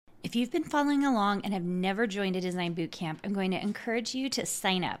If you've been following along and have never joined a design boot camp, I'm going to encourage you to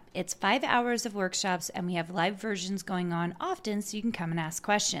sign up. It's 5 hours of workshops, and we have live versions going on often, so you can come and ask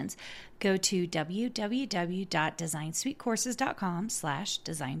questions. Go to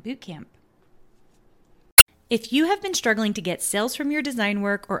www.designsweetcourses.com/designbootcamp. If you have been struggling to get sales from your design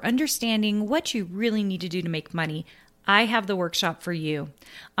work or understanding what you really need to do to make money, I have the workshop for you.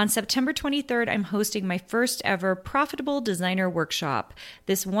 On September 23rd, I'm hosting my first ever Profitable Designer Workshop.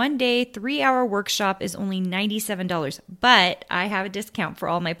 This one-day, 3-hour workshop is only $97, but I have a discount for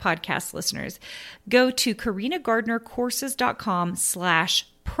all my podcast listeners. Go to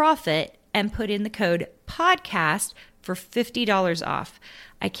karinagardnercourses.com/profit and put in the code podcast for $50 off.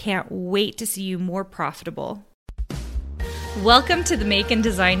 I can't wait to see you more profitable. Welcome to the Make and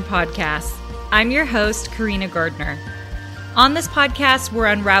Design Podcast. I'm your host, Karina Gardner. On this podcast, we're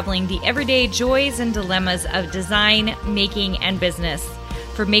unraveling the everyday joys and dilemmas of design, making, and business.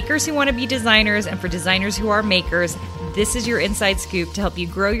 For makers who want to be designers and for designers who are makers, this is your inside scoop to help you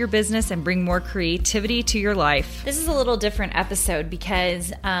grow your business and bring more creativity to your life. This is a little different episode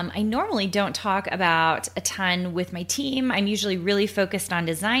because I normally don't talk about a ton with my team. I'm usually really focused on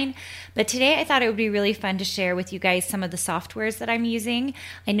design, but today I thought it would be really fun to share with you guys some of the softwares that I'm using.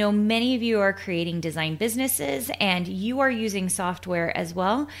 I know many of you are creating design businesses and you are using software as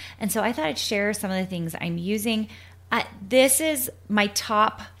well, and so I thought I'd share some of the things I'm using. This is my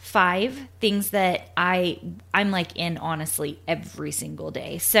top 5 things that I'm like in honestly every single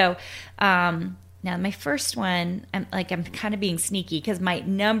day. So now my first one, I'm kind of being sneaky because my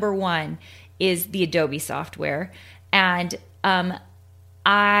number one is the Adobe software, and I'm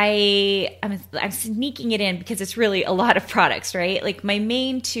sneaking it in because it's really a lot of products, right? Like my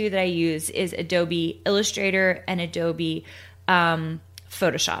main 2 that I use is Adobe Illustrator and Adobe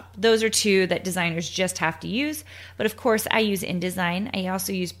Photoshop. Those are 2 that designers just have to use. But of course, I use InDesign. I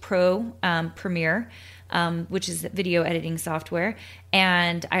also use Premiere, which is video editing software.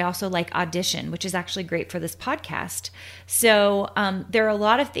 And I also like Audition, which is actually great for this podcast. So there are a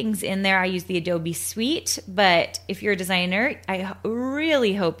lot of things in there. I use the Adobe Suite, but if you're a designer, I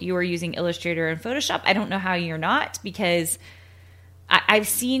really hope you are using Illustrator and Photoshop. I don't know how you're not, because I've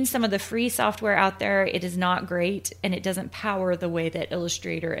seen some of the free software out there. It is not great, and it doesn't power the way that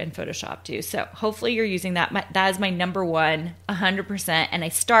Illustrator and Photoshop do. So hopefully you're using that. That is my number one, 100%. And I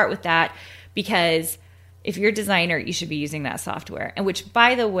start with that because if you're a designer, you should be using that software. And which,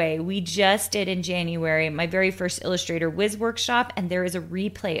 by the way, we just did in January, my very first Illustrator Whiz workshop, and there is a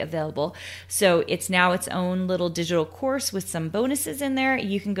replay available. So it's now its own little digital course with some bonuses in there.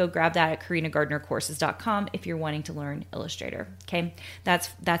 You can go grab that at karinagardnercourses.com if you're wanting to learn Illustrator. Okay, that's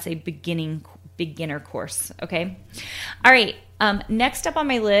a beginner course. Okay, all right. Next up on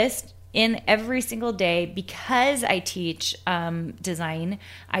my list, in every single day, because I teach design,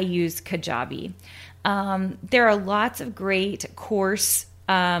 I use Kajabi. There are lots of great course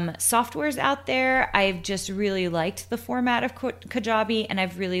softwares out there. I've just really liked the format of Kajabi, and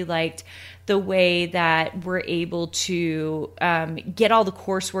I've really liked the way that we're able to get all the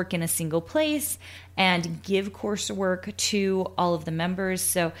coursework in a single place and give coursework to all of the members.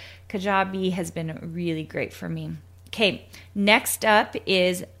 So Kajabi has been really great for me. Okay, next up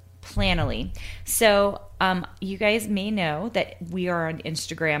is Planoly. So you guys may know that we are on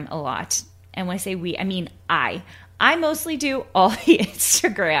Instagram a lot. And when I say we, I mean I mostly do all the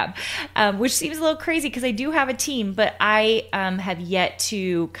Instagram, which seems a little crazy because I do have a team, but I have yet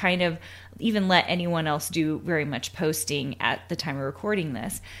to kind of even let anyone else do very much posting at the time of recording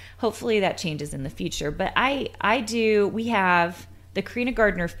this. Hopefully that changes in the future. But we have the Karina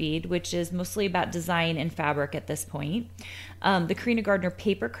Gardner feed, which is mostly about design and fabric at this point. The Karina Gardner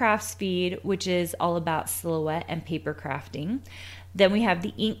Paper Crafts feed, which is all about silhouette and paper crafting. Then we have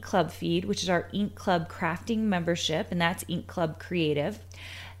the Ink Club feed, which is our Ink Club crafting membership, and that's Ink Club Creative.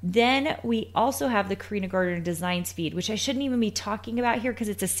 Then we also have the Karina Gardner Designs feed, which I shouldn't even be talking about here because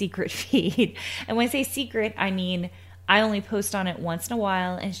it's a secret feed. And when I say secret, I mean I only post on it once in a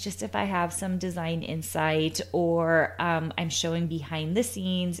while, and it's just if I have some design insight or I'm showing behind the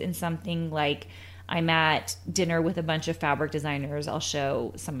scenes in something, like I'm at dinner with a bunch of fabric designers, I'll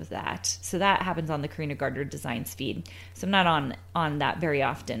show some of that. So that happens on the Karina Gardner Designs feed. So I'm not on that very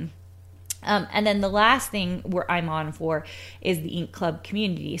often. And then the last thing where I'm on for is the Ink Club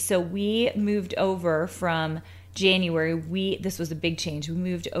community. So we moved over from January, this was a big change. We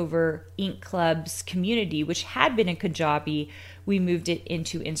moved over Ink Club's community, which had been in Kajabi. We moved it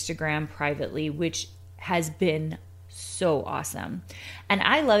into Instagram privately, which has been so so awesome. And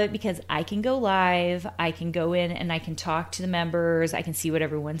I love it because I can go live, I can go in and I can talk to the members, I can see what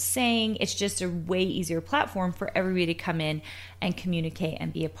everyone's saying. It's just a way easier platform for everybody to come in and communicate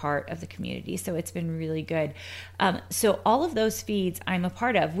and be a part of the community. So it's been really good. So all of those feeds I'm a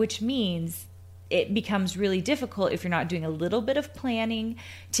part of, which means it becomes really difficult if you're not doing a little bit of planning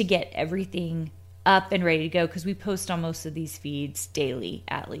to get everything up and ready to go, because we post on most of these feeds daily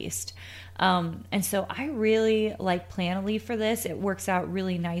at least. And so I really like Planoly for this. It works out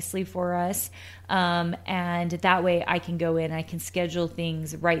really nicely for us. And that way I can go in, I can schedule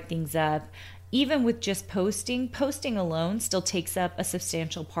things, write things up. Even with just posting alone still takes up a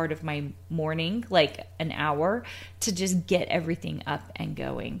substantial part of my morning, like an hour, to just get everything up and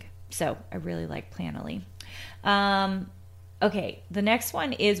going. So I really like Planoly. Okay, the next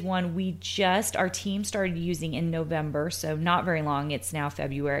one is one our team started using in November, so not very long. It's now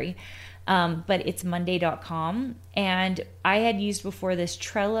February, but it's Monday.com. And I had used before this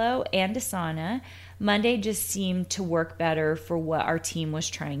Trello and Asana. Monday just seemed to work better for what our team was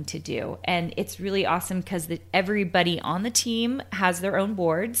trying to do. And it's really awesome because everybody on the team has their own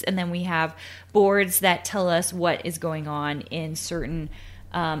boards, and then we have boards that tell us what is going on in certain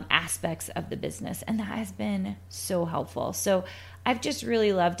aspects of the business. And that has been so helpful. So I've just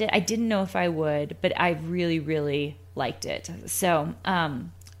really loved it. I didn't know if I would, but I really, really liked it. So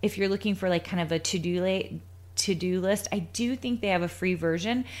if you're looking for like kind of a to-do list, I do think they have a free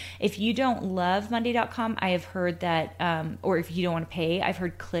version. If you don't love Monday.com, I have heard that, or if you don't want to pay, I've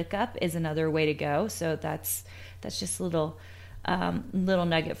heard ClickUp is another way to go. So that's just a little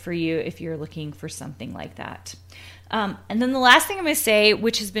nugget for you if you're looking for something like that. And then the last thing I'm going to say,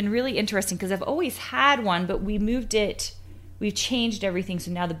 which has been really interesting because I've always had one, but we've changed everything.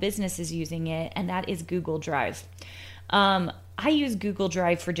 So now the business is using it, and that is Google Drive. I use Google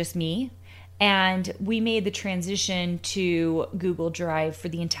Drive for just me, and we made the transition to Google Drive for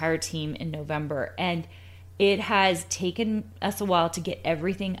the entire team in November. And it has taken us a while to get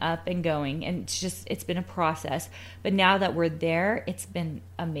everything up and going, and it's been a process. But now that we're there, it's been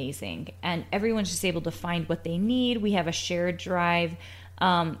amazing. And everyone's just able to find what they need. We have a shared drive.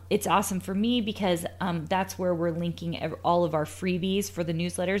 It's awesome for me because that's where we're linking all of our freebies for the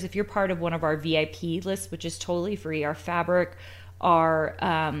newsletters. If you're part of one of our VIP lists, which is totally free, our fabric,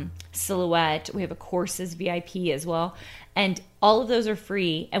 our silhouette, we have a courses VIP as well. And all of those are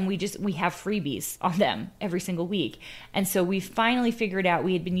free, and we have freebies on them every single week. And so we finally figured out,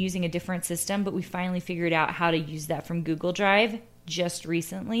 we had been using a different system, but we finally figured out how to use that from Google Drive just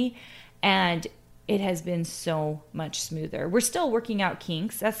recently. And it has been so much smoother. We're still working out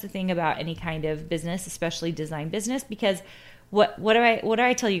kinks. That's the thing about any kind of business, especially design business, because what do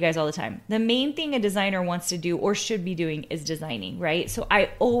I tell you guys all the time? The main thing a designer wants to do or should be doing is designing, right? So I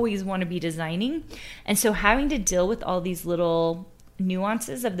always want to be designing. And so having to deal with all these little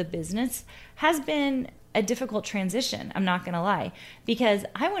nuances of the business has been a difficult transition, I'm not going to lie, because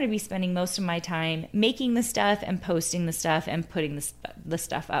I want to be spending most of my time making the stuff and posting the stuff and putting the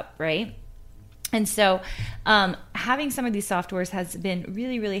stuff up, right? And so having some of these softwares has been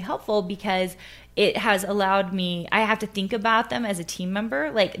really, really helpful because it has allowed me, I have to think about them as a team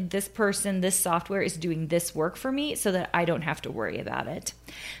member, like this software is doing this work for me so that I don't have to worry about it.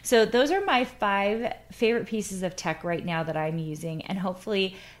 So those are my 5 favorite pieces of tech right now that I'm using. And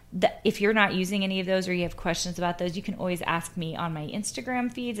hopefully if you're not using any of those or you have questions about those, you can always ask me on my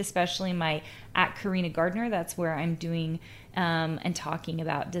Instagram feeds, especially my @Karina Gardner. That's where I'm doing and talking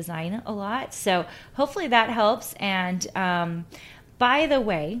about design a lot. So hopefully that helps. And by the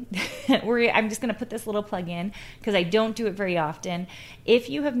way, I'm just going to put this little plug in because I don't do it very often. If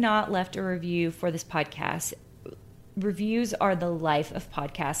you have not left a review for this podcast, reviews are the life of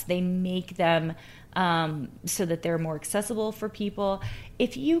podcasts. They make them so that they're more accessible for people.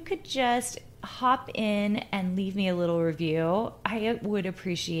 If you could just hop in and leave me a little review, I would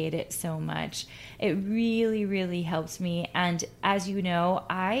appreciate it so much. It really, really helps me. And as you know,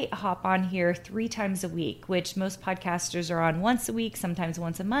 I hop on here 3 times a week, which most podcasters are on once a week, sometimes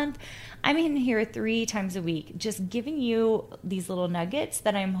once a month. I'm in here 3 times a week, just giving you these little nuggets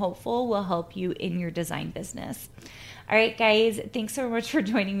that I'm hopeful will help you in your design business. All right, guys, thanks so much for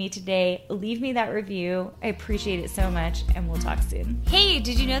joining me today. Leave me that review. I appreciate it so much, and we'll talk soon. Hey,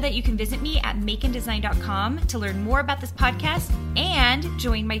 did you know that you can visit me at makeanddesign.com to learn more about this podcast and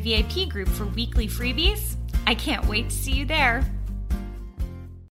join my VIP group for weekly freebies? I can't wait to see you there.